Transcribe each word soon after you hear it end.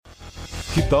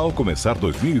Que tal começar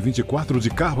 2024 de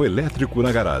carro elétrico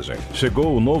na garagem?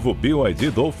 Chegou o novo BYD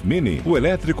Dolph Mini, o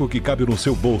elétrico que cabe no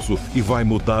seu bolso e vai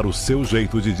mudar o seu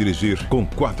jeito de dirigir. Com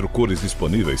 4 cores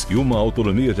disponíveis e uma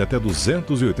autonomia de até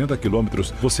 280 km,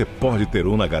 você pode ter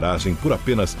um na garagem por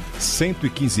apenas R$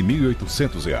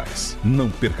 115.800. Não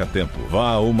perca tempo, vá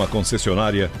a uma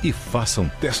concessionária e faça um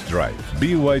test drive.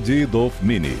 BYD Dolph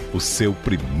Mini, o seu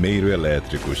primeiro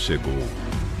elétrico chegou.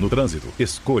 No trânsito,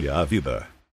 escolha a vida.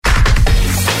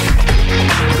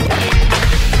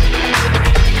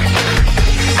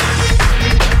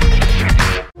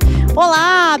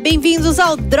 Olá, bem-vindos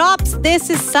ao Drops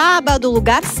desse sábado,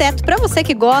 lugar certo para você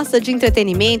que gosta de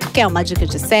entretenimento, quer uma dica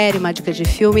de série, uma dica de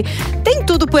filme. Tem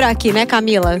tudo por aqui, né,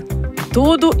 Camila?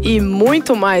 Tudo e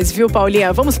muito mais, viu,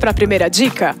 Paulinha? Vamos para a primeira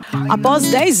dica? Após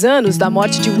 10 anos da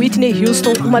morte de Whitney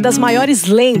Houston, uma das maiores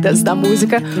lendas da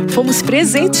música, fomos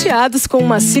presenteados com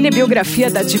uma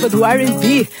cinebiografia da diva do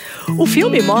R&B. O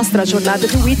filme mostra a jornada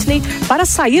de Whitney para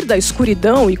sair da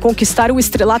escuridão e conquistar o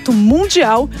estrelato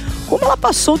mundial, como ela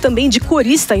passou também de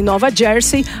corista em Nova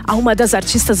Jersey a uma das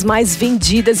artistas mais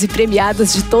vendidas e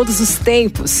premiadas de todos os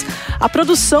tempos. A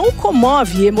produção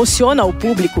comove e emociona o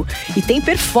público e tem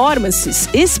performances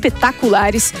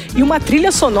espetaculares e uma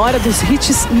trilha sonora dos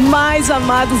hits mais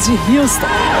amados de Houston.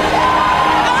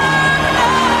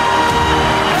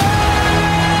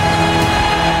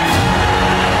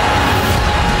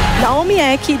 Naomi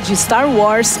Eck, de Star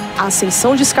Wars, A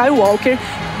Ascensão de Skywalker,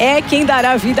 é quem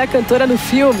dará vida à cantora no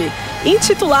filme.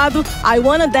 Intitulado I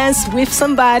Wanna Dance With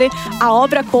Somebody, a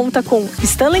obra conta com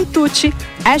Stanley Tucci,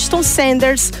 Ashton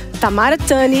Sanders, Tamara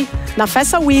Tunney,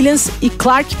 Nafessa Williams e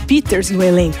Clark Peters no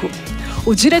elenco.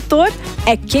 O diretor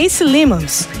é Casey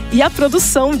Lemons e a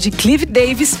produção de Clive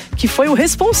Davis, que foi o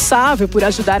responsável por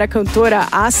ajudar a cantora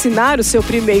a assinar o seu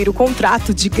primeiro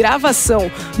contrato de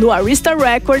gravação no Arista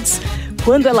Records,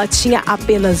 quando ela tinha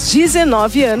apenas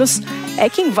 19 anos, é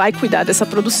quem vai cuidar dessa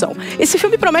produção. Esse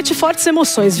filme promete fortes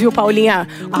emoções, viu, Paulinha?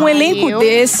 Um elenco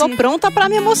desse... Tô pronta pra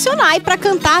me emocionar e pra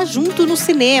cantar junto no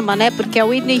cinema, né? Porque a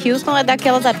Whitney Houston é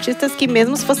daquelas artistas que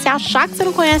mesmo se você achar que você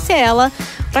não conhece ela,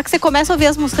 pra que você comece a ouvir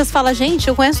as músicas e fala, gente,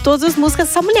 eu conheço todas as músicas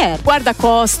dessa mulher.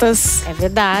 Guarda-costas. É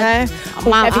verdade. Né?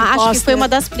 Acho que foi uma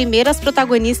das primeiras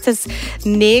protagonistas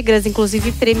negras,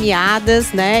 inclusive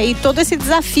premiadas, né? E todo esse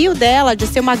desafio dela de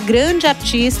ser uma grande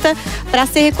artista pra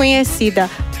ser reconhecida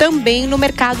também no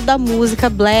mercado da música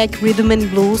black, rhythm and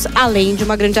blues, além de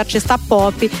uma grande artista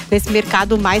pop, nesse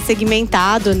mercado mais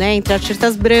segmentado, né, entre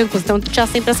artistas brancos. Então tinha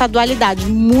sempre essa dualidade.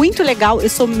 Muito legal, eu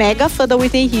sou mega fã da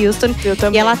Whitney Houston. Eu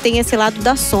também. E ela tem esse lado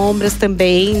das sombras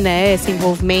também, né, esse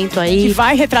envolvimento aí. Que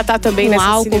vai retratar também com nessa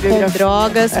álcool, com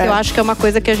drogas, que eu acho que é uma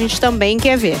coisa que a gente também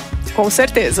quer ver. Com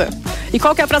certeza. E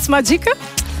qual que é a próxima dica?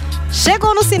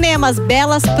 Chegou nos cinemas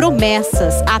Belas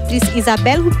Promessas. A atriz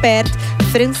Isabelle Huppert,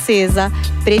 francesa,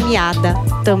 premiada,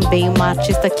 também uma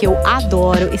artista que eu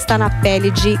adoro, está na pele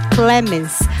de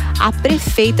Clémence, a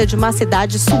prefeita de uma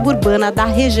cidade suburbana da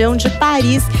região de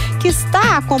Paris, que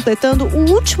está completando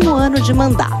o último ano de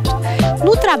mandato.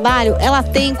 No trabalho, ela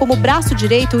tem como braço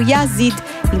direito Yazid,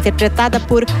 interpretada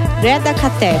por Reda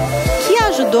Kateb, que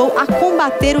ajudou a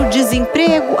combater o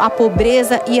desemprego, a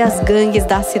pobreza e as gangues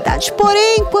da cidade.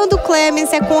 Porém, quando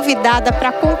Clémence é convidada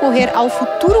para concorrer ao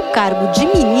futuro cargo de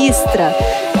ministra,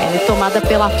 ela é tomada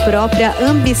pela própria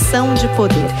ambição de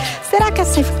poder. Será que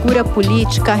essa figura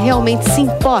política realmente se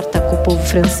importa com o povo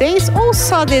francês ou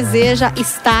só deseja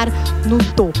estar no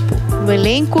topo? No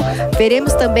elenco,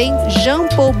 veremos também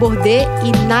Jean-Paul Bourdet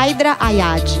e Naidra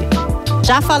Ayad.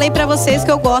 Já falei pra vocês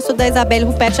que eu gosto da Isabelle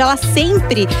Huppert. Ela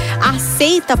sempre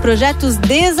aceita projetos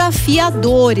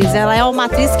desafiadores. Ela é uma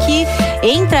atriz que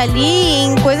entra ali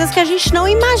em coisas que a gente não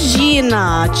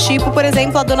imagina. Tipo, por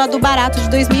exemplo, a Dona do Barato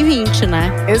de 2020,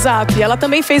 né? Exato. E ela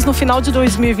também fez no final de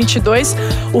 2022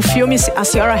 o filme A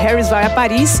Senhora Harris Vai a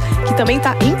Paris, que também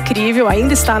tá incrível.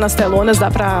 Ainda está nas telonas, dá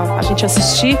pra a gente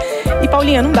assistir. E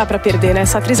Paulinha, não dá pra perder, né?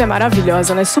 Essa atriz é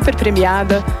maravilhosa, né? Super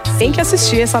premiada. Tem que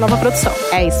assistir essa nova produção.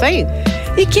 É isso aí.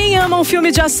 E quem ama um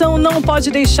filme de ação não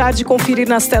pode deixar de conferir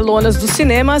nas telonas dos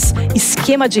cinemas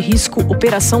Esquema de Risco,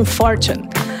 Operação Fortune.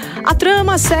 A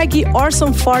trama segue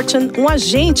Orson Fortune, um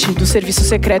agente do Serviço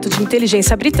Secreto de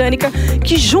Inteligência Britânica,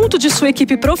 que junto de sua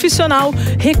equipe profissional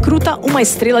recruta uma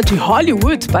estrela de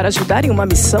Hollywood para ajudar em uma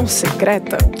missão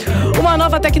secreta. Uma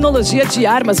nova tecnologia de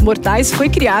armas mortais foi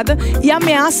criada e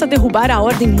ameaça derrubar a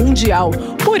ordem mundial.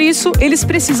 Por isso, eles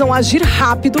precisam agir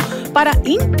rápido para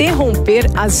interromper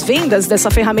as vendas dessa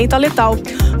ferramenta letal.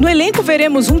 No elenco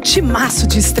veremos um timaço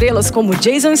de estrelas como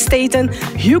Jason Statham,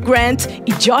 Hugh Grant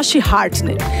e Josh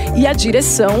Hartnett. e a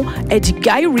direção é de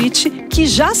Guy Ritchie, que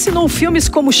já assinou filmes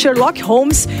como Sherlock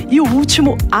Holmes e o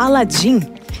último Aladdin.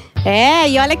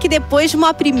 E olha que depois de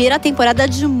uma primeira temporada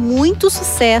de muito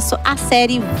sucesso, a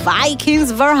série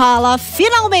Vikings Valhalla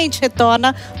finalmente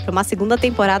retorna para uma segunda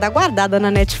temporada aguardada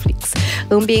na Netflix.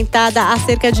 Ambientada há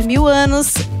cerca de 1000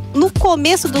 anos, no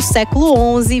começo do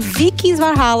século XI, Vikings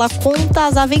Valhalla conta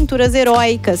as aventuras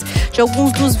heróicas de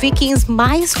alguns dos vikings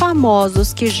mais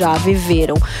famosos que já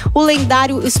viveram. O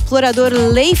lendário explorador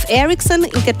Leif Erikson,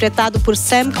 interpretado por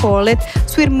Sam Corlett,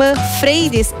 sua irmã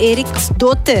Freydis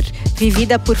Eriksdotter,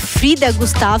 vivida por Frida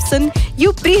Gustafsson, e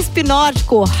o príncipe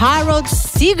nórdico Harald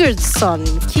Sigurdsson,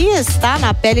 que está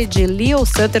na pele de Leo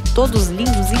Sutter, todos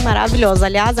lindos e maravilhosos.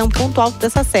 Aliás, é um ponto alto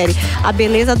dessa série, a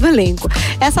beleza do elenco.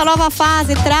 Essa nova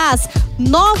fase traz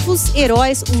novos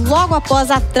heróis logo após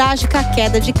a trágica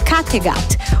queda de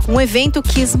Kattegat, um evento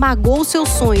que esmagou seus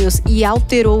sonhos e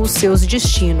alterou os seus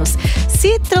destinos.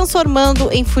 Se transformando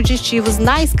em fugitivos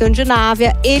na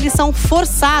Escandinávia, eles são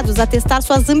forçados a testar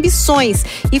suas ambições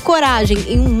e coragem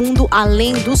em um mundo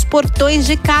além dos portões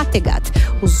de Kattegat.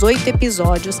 Os 8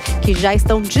 episódios que já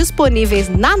estão disponíveis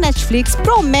na Netflix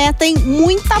prometem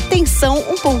muita tensão,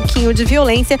 um pouquinho de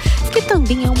violência, que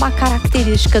também é uma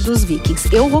característica dos vikings.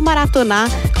 Eu vou maratonar,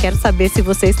 quero saber se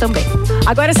vocês também.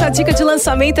 Agora essa dica de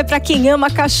lançamento é para quem ama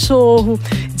cachorro.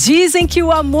 Dizem que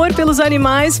o amor pelos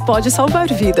animais pode salvar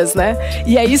vidas, né?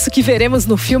 E é isso que veremos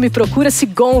no filme Procura-se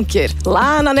Gonker,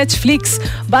 lá na Netflix,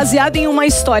 baseado em uma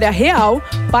história real.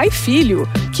 Pai e filho,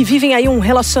 que vivem aí um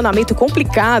relacionamento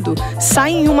complicado,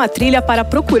 saem em uma trilha para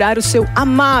procurar o seu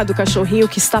amado cachorrinho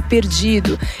que está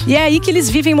perdido. E é aí que eles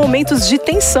vivem momentos de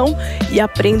tensão e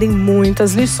aprendem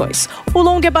muitas lições. O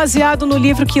longa é baseado no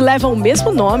livro que leva o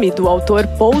mesmo nome, do autor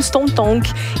Paul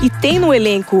Stonetonk, e tem no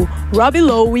elenco Robbie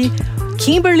Lowe,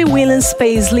 Kimberly Williams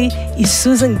Paisley e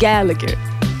Susan Gallagher.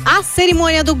 A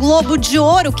cerimônia do Globo de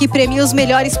Ouro, que premia os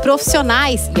melhores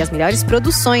profissionais e as melhores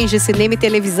produções de cinema e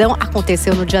televisão,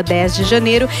 aconteceu no dia 10 de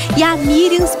janeiro e a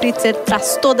Miriam Spritzer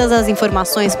traz todas as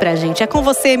informações pra gente. É com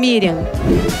você, Miriam.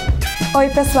 Oi,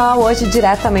 pessoal, hoje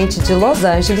diretamente de Los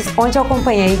Angeles, onde eu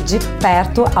acompanhei de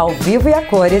perto, ao vivo e a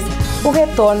cores, o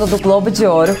retorno do Globo de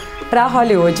Ouro para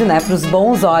Hollywood, né, para os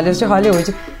bons olhos de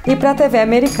Hollywood e para a TV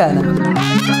americana.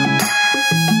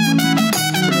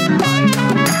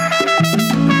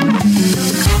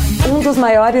 Um dos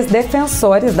maiores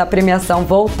defensores da premiação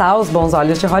voltar aos bons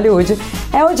olhos de Hollywood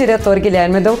é o diretor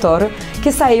Guilherme Del Toro,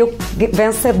 que saiu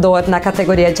vencedor na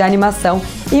categoria de animação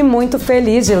e muito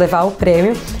feliz de levar o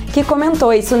prêmio, que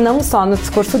comentou isso não só no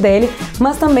discurso dele,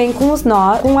 mas também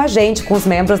com a gente, com os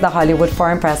membros da Hollywood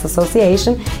Foreign Press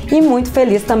Association, e muito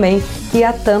feliz também que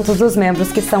há tantos dos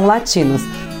membros que são latinos.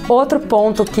 Outro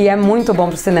ponto que é muito bom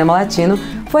para o cinema latino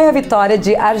foi a vitória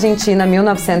de Argentina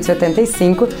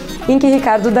 1985, em que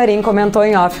Ricardo Darín comentou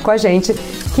em off com a gente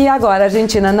que agora a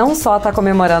Argentina não só está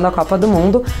comemorando a Copa do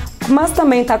Mundo, mas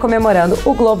também está comemorando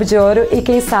o Globo de Ouro e,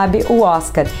 quem sabe, o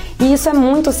Oscar. E isso é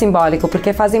muito simbólico,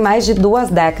 porque fazem mais de 2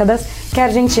 décadas que a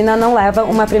Argentina não leva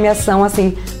uma premiação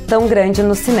assim tão grande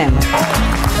no cinema.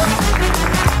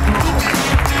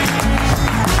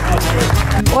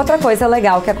 Outra coisa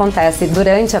legal que acontece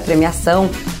durante a premiação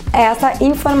é essa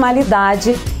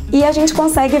informalidade, e a gente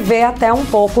consegue ver até um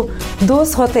pouco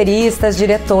dos roteiristas,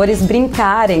 diretores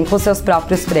brincarem com seus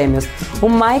próprios prêmios. O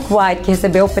Mike White, que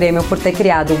recebeu o prêmio por ter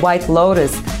criado White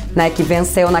Lotus, né, que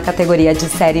venceu na categoria de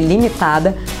série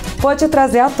limitada, pôde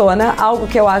trazer à tona algo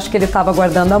que eu acho que ele estava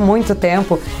guardando há muito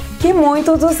tempo, que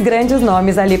muitos dos grandes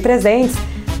nomes ali presentes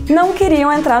não queriam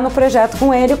entrar no projeto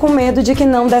com ele, com medo de que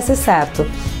não desse certo.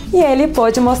 E ele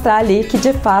pôde mostrar ali que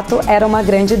de fato era uma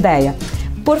grande ideia.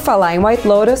 Por falar em White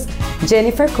Lotus,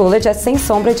 Jennifer Coolidge é sem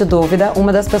sombra de dúvida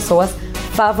uma das pessoas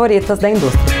favoritas da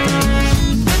indústria.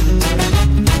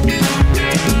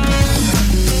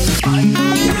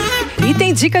 E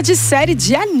tem dica de série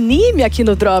de anime aqui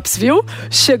no Drops, viu?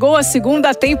 Chegou a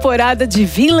 2ª temporada de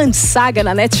Vinland Saga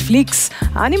na Netflix.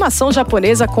 A animação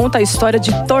japonesa conta a história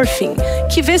de Thorfinn,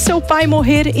 que vê seu pai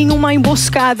morrer em uma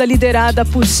emboscada liderada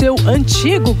por seu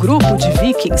antigo grupo de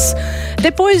vikings.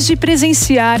 Depois de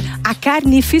presenciar a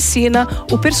carnificina,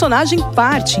 o personagem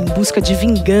parte em busca de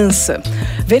vingança.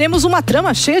 Veremos uma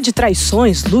trama cheia de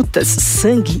traições, lutas,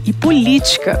 sangue e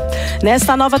política.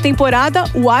 Nesta nova temporada,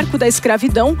 o arco da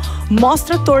escravidão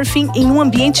mostra Thorfinn em um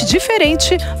ambiente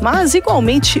diferente, mas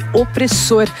igualmente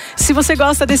opressor. Se você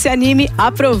gosta desse anime,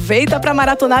 aproveita para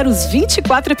maratonar os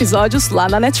 24 episódios lá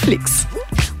na Netflix.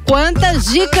 quantas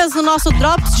dicas no nosso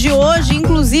Drops de hoje,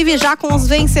 inclusive já com os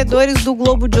vencedores do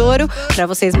Globo de Ouro, para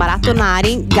vocês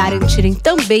maratonarem, garantirem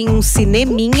também um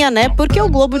cineminha, né? Porque o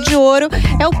Globo de Ouro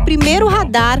é o primeiro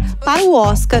radar para o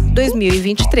Oscar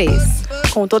 2023.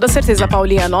 Com toda certeza,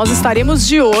 Paulinha, nós estaremos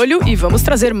de olho e vamos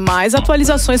trazer mais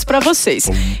atualizações para vocês.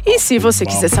 E se você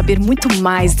quiser saber muito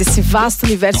mais desse vasto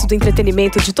universo do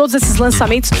entretenimento, de todos esses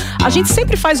lançamentos, a gente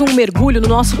sempre faz um mergulho no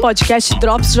nosso podcast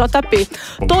Drops JP.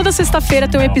 Toda sexta-feira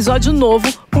tem um episódio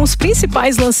novo com os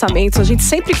principais lançamentos. A gente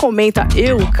sempre comenta,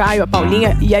 eu, o Caio, a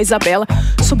Paulinha e a Isabela,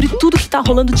 sobre tudo que tá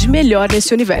rolando de melhor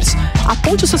nesse universo.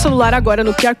 Aponte o seu celular agora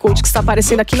no QR Code que está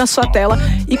aparecendo aqui na sua tela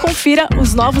e confira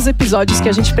os novos episódios que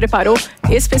a gente preparou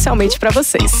especialmente para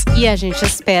vocês. E a gente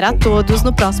espera a todos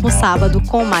no próximo sábado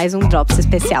com mais um Drops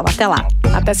especial. Até lá.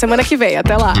 Até semana que vem.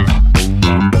 Até lá.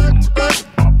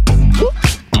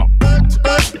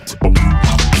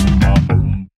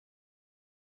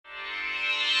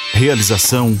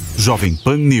 Realização Jovem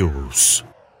Pan News.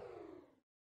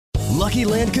 Lucky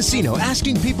Land Casino,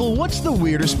 asking people, what's the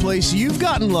weirdest place you've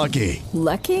gotten lucky?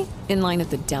 Lucky? In line at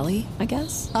the deli, I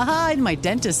guess? Aha, in my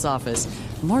dentist's office.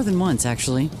 More than once,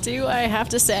 actually. Do I have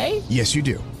to say? Yes, you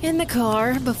do. In the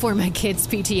car before my kids'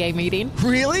 PTA meeting.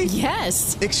 Really?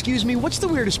 Yes. Excuse me, what's the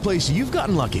weirdest place you've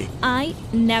gotten lucky? I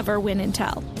never win and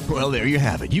tell. Well, there you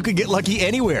have it. You can get lucky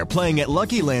anywhere, playing at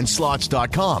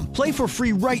LuckyLandSlots.com. Play for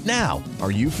free right now.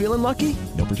 Are you feeling lucky?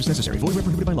 No purchase necessary. Void where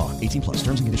prohibited by law. 18+.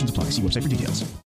 Terms and conditions apply. See website for details.